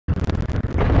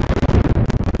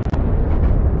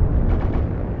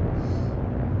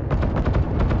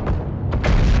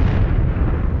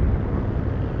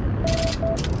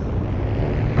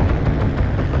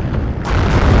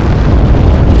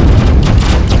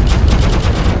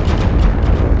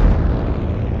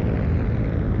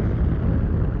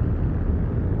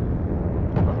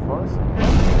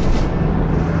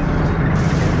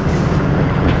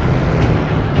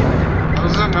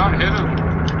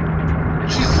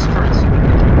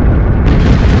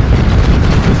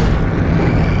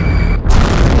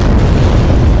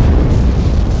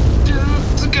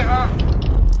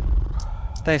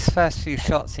Those first few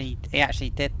shots he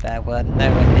actually did there were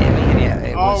nowhere near me.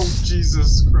 It was,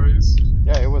 Jesus Christ!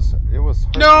 Yeah, it was.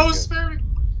 No, spare me!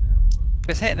 It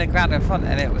was hitting the ground in front,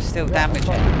 and it was still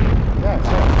damaging. Yeah, I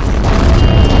saw it.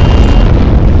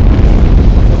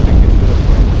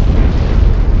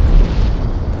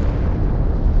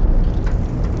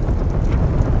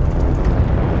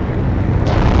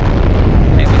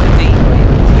 It was a decoy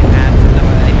between hands and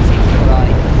number 18 to the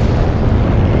right.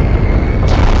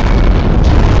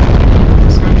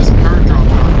 This guy just power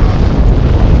dropped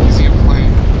on using a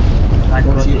plane. I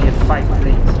already have 5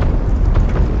 planes.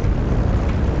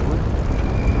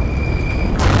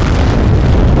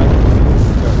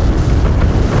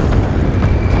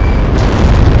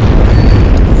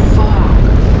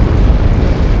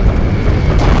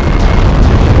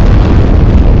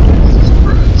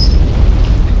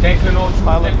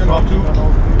 pilot dropping on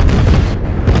all three.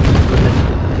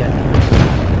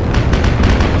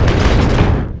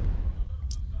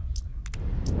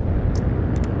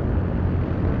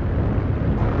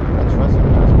 That's Russell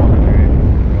responding to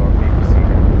your BBC.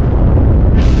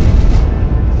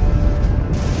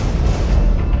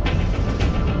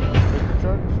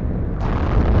 Church?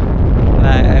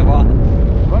 No, what?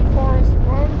 Run, Forrest,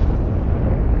 run!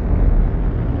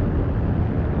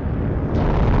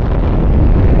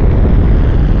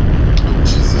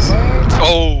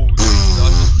 Oh, that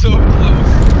was so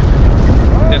close.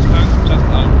 There's one just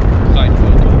outside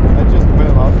photo. I just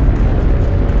bail out.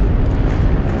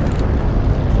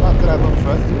 Not that I don't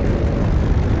trust you.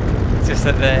 It's just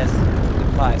that the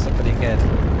flights are pretty good.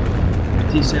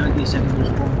 T-77 was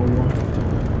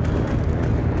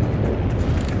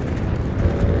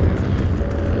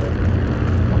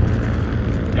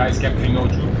 101. Guys capturing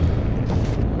O2.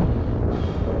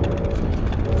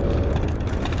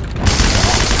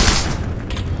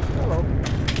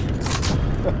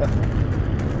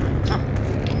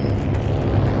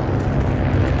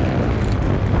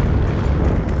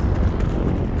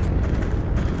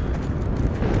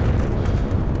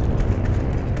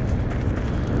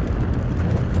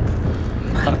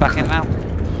 Got it back in now.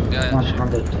 Yeah,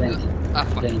 120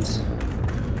 planes.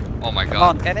 Oh my Come god.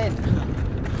 on, get in.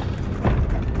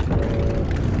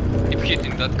 Keep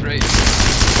hitting that crate.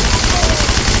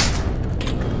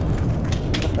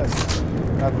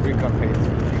 Not recon hates.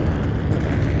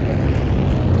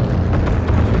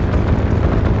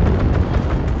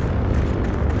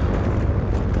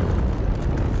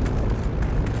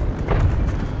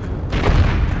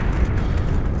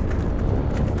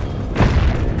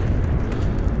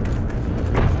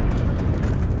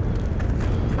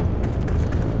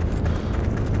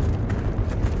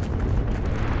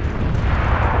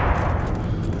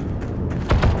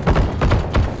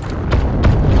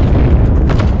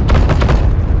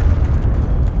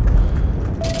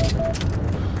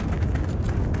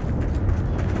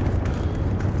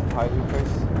 Highway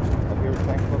face. I hear a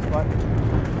tank close by.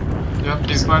 Yep,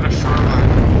 he's by the shoreline.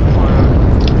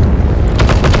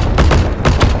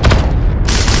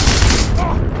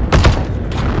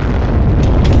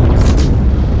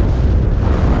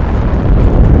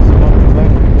 Someone in the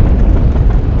back.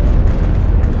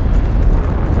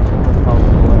 House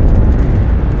on the left.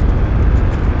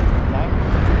 Tank?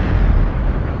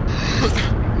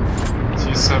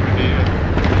 T-70.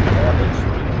 Average.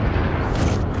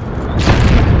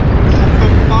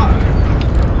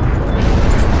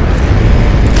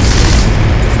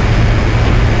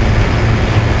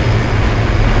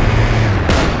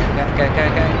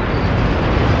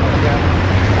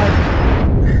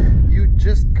 You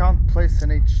just can't place an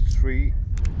H3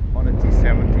 on a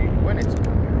T-70 when it's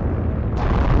moving.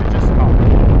 You just can't.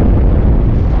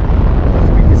 That's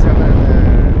BT-7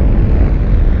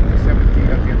 T-70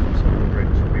 at the entrance of the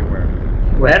bridge. Beware.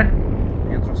 Where?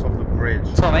 The entrance of the bridge.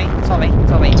 Tommy, Tommy,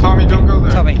 don't go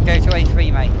there. Tommy, go to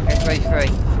A3, mate. Go to A3.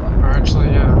 Or actually,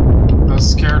 yeah. I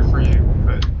was scared for you,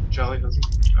 but Jelly doesn't.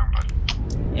 Never mind.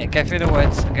 Yeah, go through the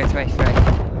woods and go to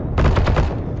A3.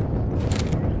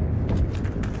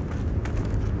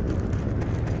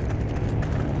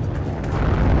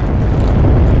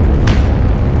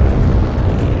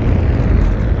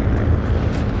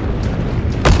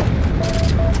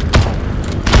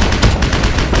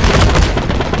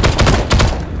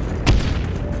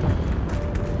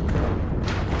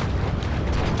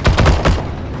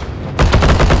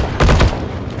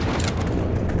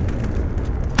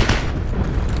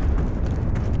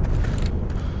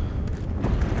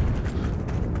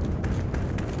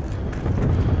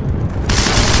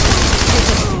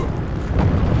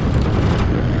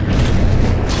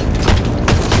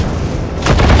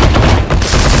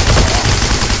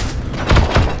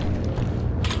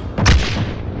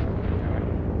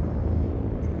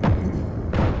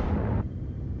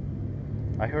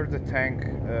 tank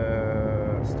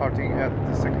starting at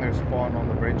the secondary spawn on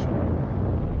the bridge.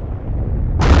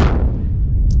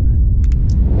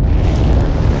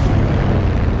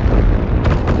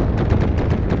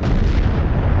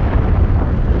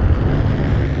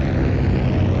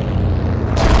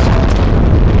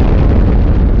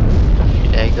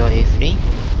 Should I go A3?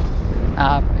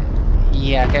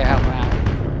 Yeah, go help him out.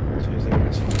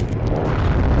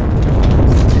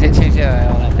 Is it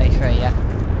 2-0 on A3, yeah?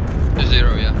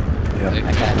 0, yeah. Yeah.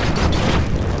 Okay.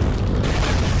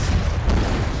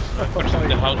 What's in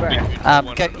the house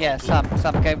between Go, yeah, Sam,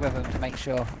 go with them to make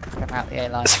sure come out the A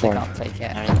line. That's They fine. can't take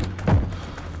it. Alright.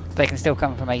 They can still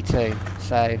come from A2,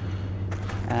 so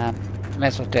may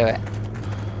as well do it.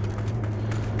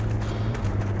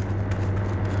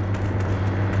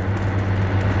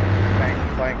 Tank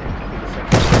flanking to the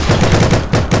center.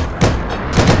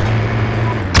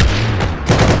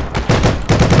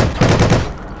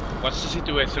 What's the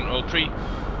situation? 03? The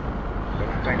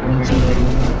tank moving to the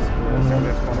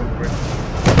secondary spawn on the bridge.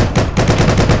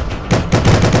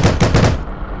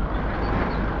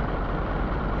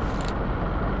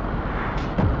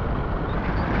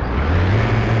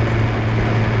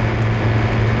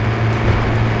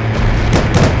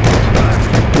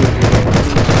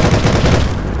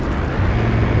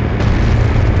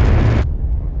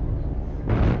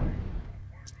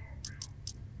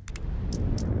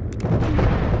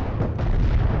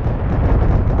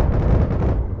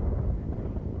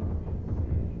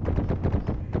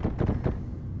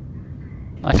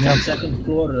 Nice job. Second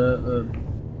floor,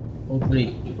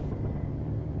 03.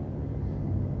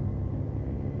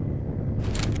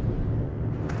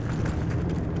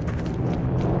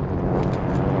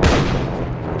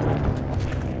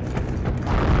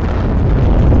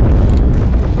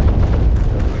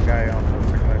 The guy on the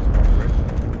secondary spawn bridge.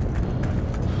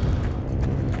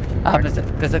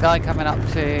 There's a guy coming up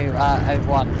to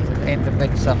 01 in the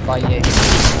bridge sub by you.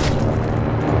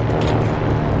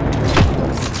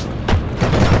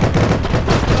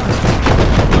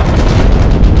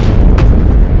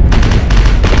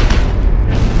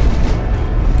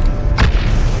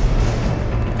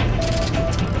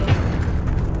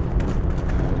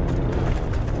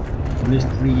 At least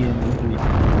 3 and 03.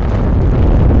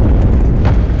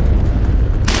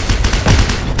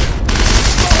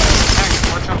 Tank,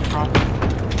 watch out, prop.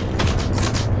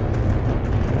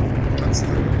 That's the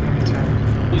tank.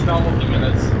 He's now looking at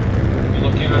us. He's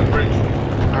looking at the bridge.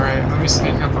 Alright, let me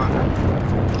sneak up on him.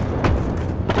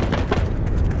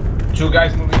 2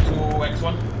 guys moving to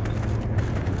X1.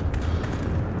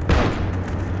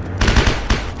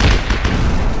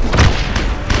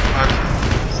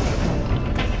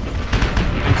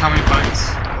 Incoming bikes,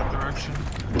 that direction.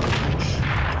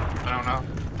 I don't know.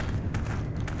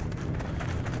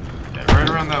 Yeah, right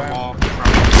around that wall.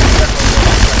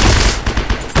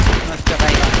 Nice job, A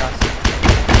line, guys.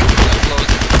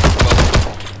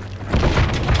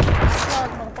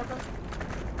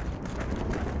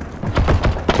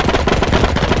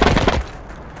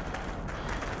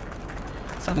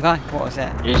 Some guy, what was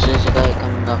it? There's a guy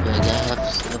coming up here, the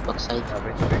left backside.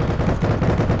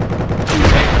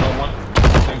 Tank no one.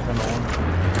 Tank no one.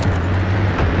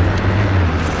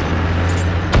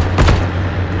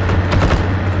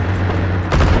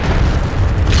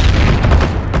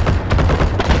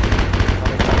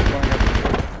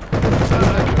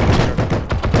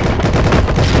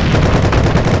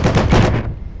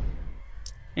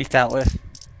 He's dealt with.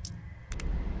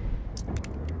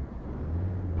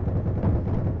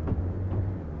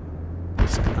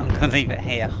 I'm gonna leave it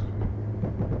here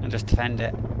and just defend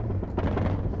it.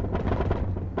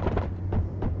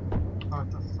 What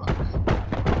the fuck?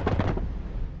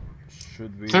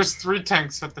 Should we? There's 3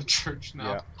 tanks at the church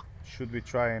now. Yeah. Should we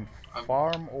try and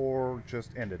farm or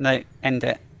just end it? No, end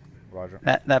it. Roger.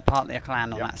 They're partly a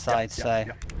clan on Yep, that side, yep, so.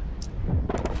 yep.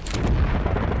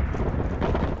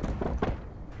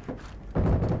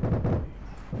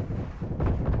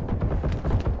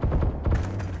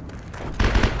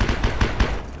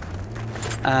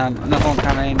 Another one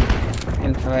coming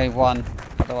in for A1,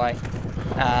 by the way.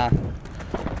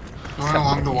 Going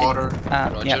along the water.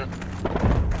 Roger. Yeah.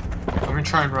 Let me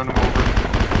try and run him over.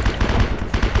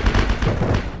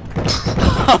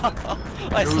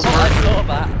 I was saw worth it.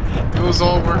 that. It was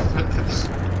all worth it.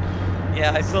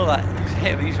 Yeah, I saw that.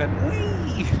 Hit him, he just went,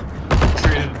 whee!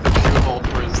 Traded the fuel hole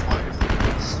for his life.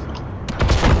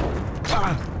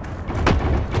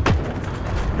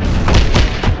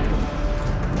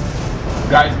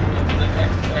 Guys moving to the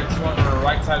X1 on the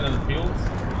right side of the field.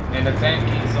 And the tank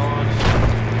is on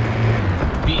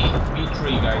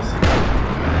B3, guys.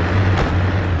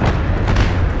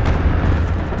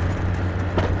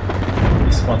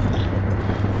 Spotted.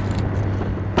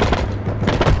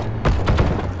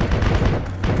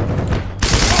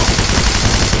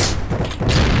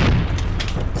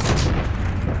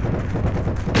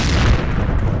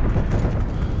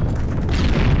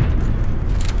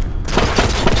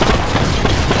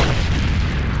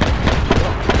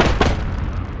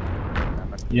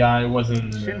 Yeah, it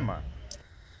wasn't. Shinma.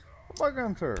 Bug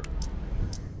Hunter.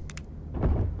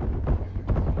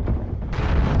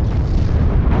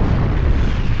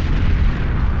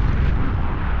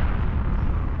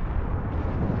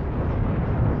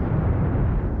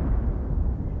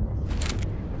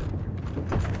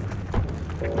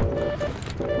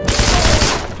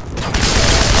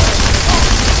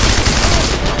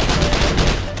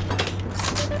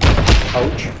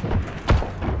 Ouch.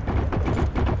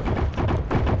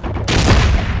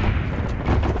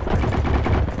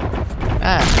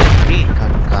 Ah, green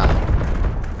car.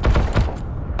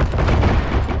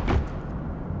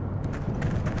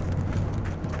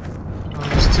 Oh,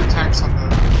 there's 2 tanks on the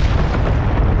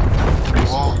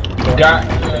wall. Guys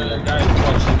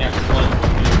watching X1.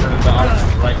 Turn the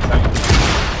right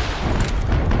side.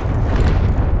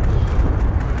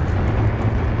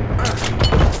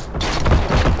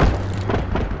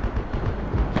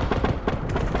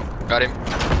 Got him.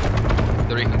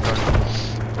 The recon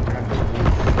car.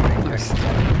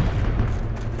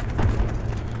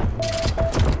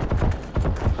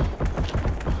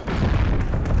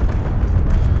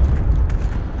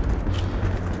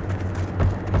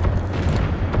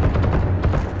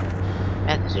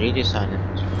 Man, it's really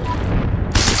silent.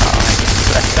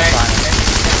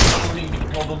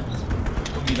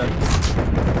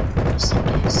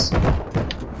 Somebody's.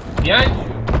 Behind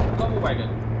you. Double wagon.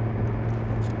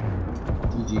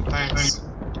 GG. Thanks.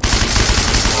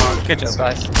 Good job,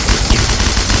 guys.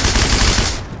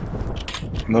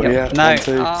 Not Yep. yet. No. 1,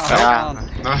 2. Oh, hang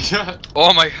on. Not yet.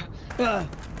 Oh my god.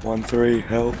 1, 3.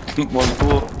 Help. 1,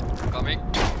 4. Coming.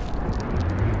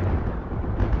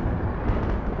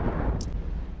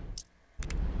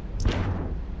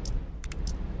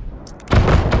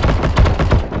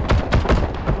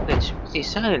 It's pretty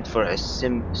silent for a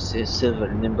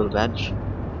silver nimble badge.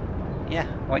 Yeah,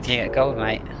 wait till you get gold,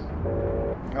 mate.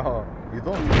 Oh, you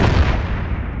don't.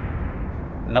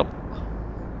 Nope.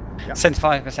 Yeah.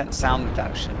 75% sound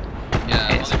reduction.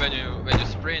 Yeah, It's- only when you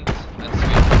sprint and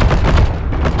swim.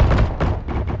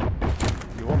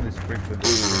 You only sprint with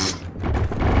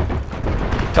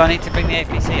Do I need to bring the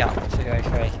APC up to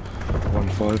 203? 1,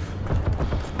 5.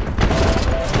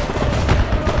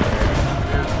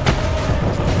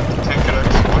 Tank at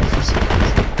X1 for some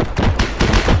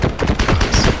reason.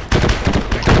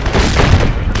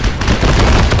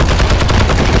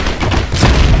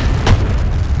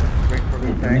 Wait for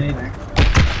the Grenade. tank.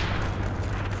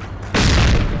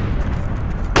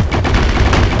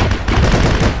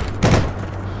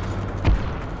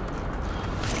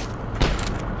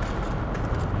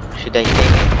 Should I take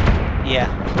it? Yeah,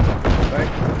 Right.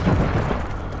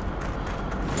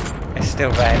 it's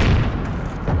still red.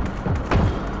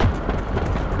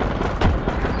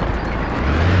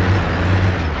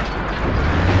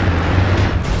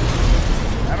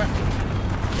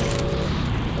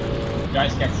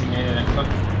 Guys catching in and X1.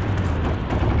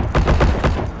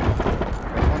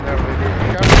 That one there ready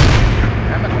to go.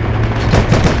 Damn it.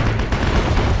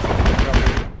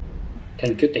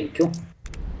 Thank you.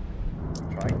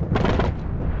 Try.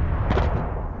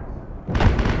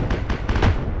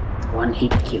 One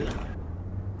hit kill.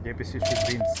 The APC should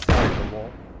be inside the wall.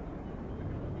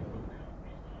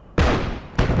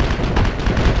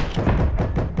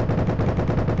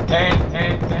 Tank.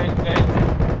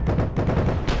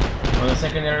 On the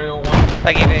secondary one.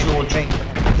 Thank you, Two or baby. three.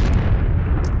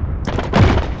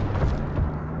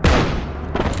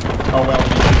 Oh well.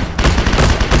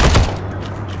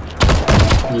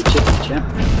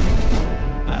 Niche.